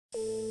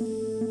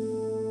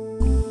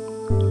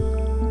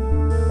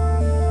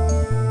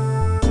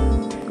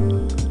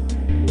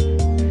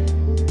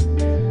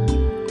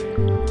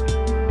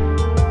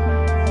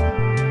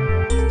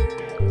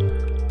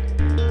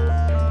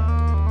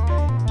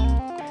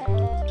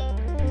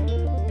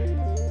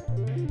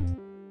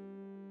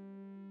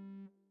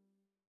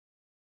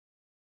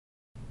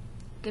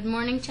Good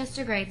morning,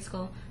 Chester Grade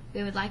School.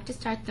 We would like to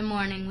start the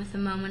morning with a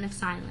moment of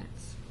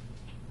silence.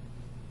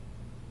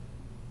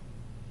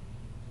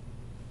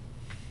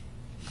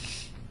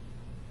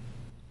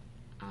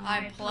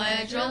 I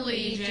pledge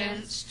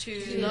allegiance to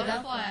the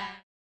flag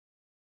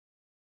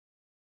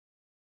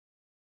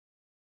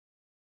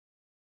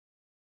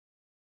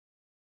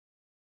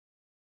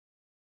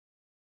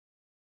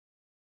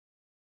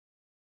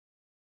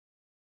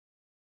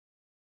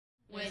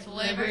with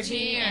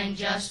liberty and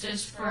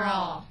justice for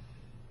all.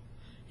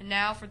 And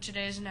now for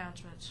today's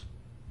announcements.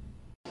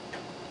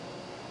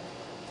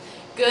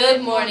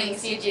 Good morning,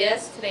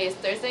 CGS. Today is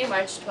Thursday,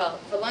 March 12th.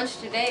 For lunch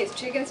today is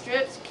chicken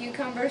strips,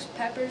 cucumbers,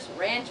 peppers,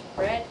 ranch,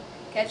 bread,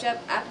 ketchup,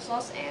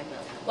 applesauce, and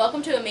milk.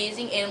 Welcome to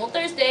Amazing Animal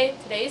Thursday.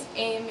 Today's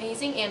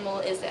amazing animal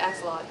is the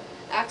axolotl.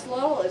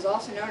 Axolotl is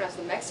also known as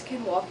the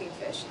Mexican walking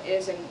fish. It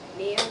is a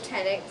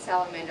neotenic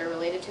salamander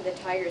related to the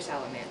tiger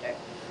salamander.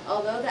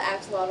 Although the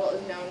axolotl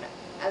is known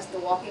as the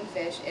walking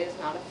fish, it is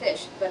not a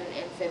fish, but an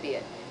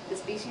amphibian. The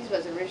species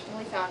was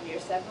originally found near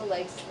several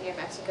lakes near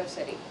Mexico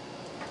City.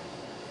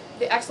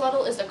 The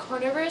axolotl is a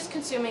carnivorous,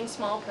 consuming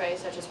small prey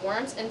such as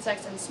worms,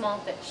 insects, and small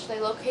fish.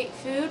 They locate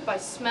food by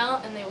smell,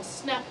 and they will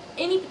snap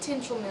any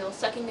potential meal,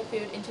 sucking the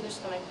food into their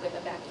stomach with a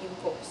vacuum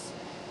force.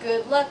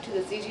 Good luck to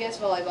the CGS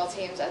volleyball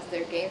teams as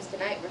their games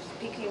tonight versus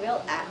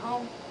Pekinville at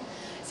home.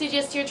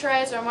 CGS tier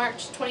tries are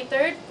March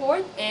 23rd,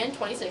 4th, and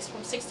 26th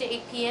from 6 to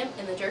 8 p.m.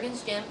 in the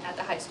Jurgens Gym at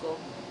the high school.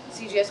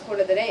 CGS quote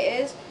of the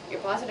day is, your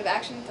positive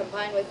action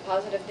combined with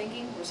positive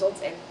thinking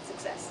results in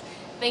success.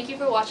 Thank you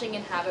for watching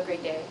and have a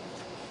great day.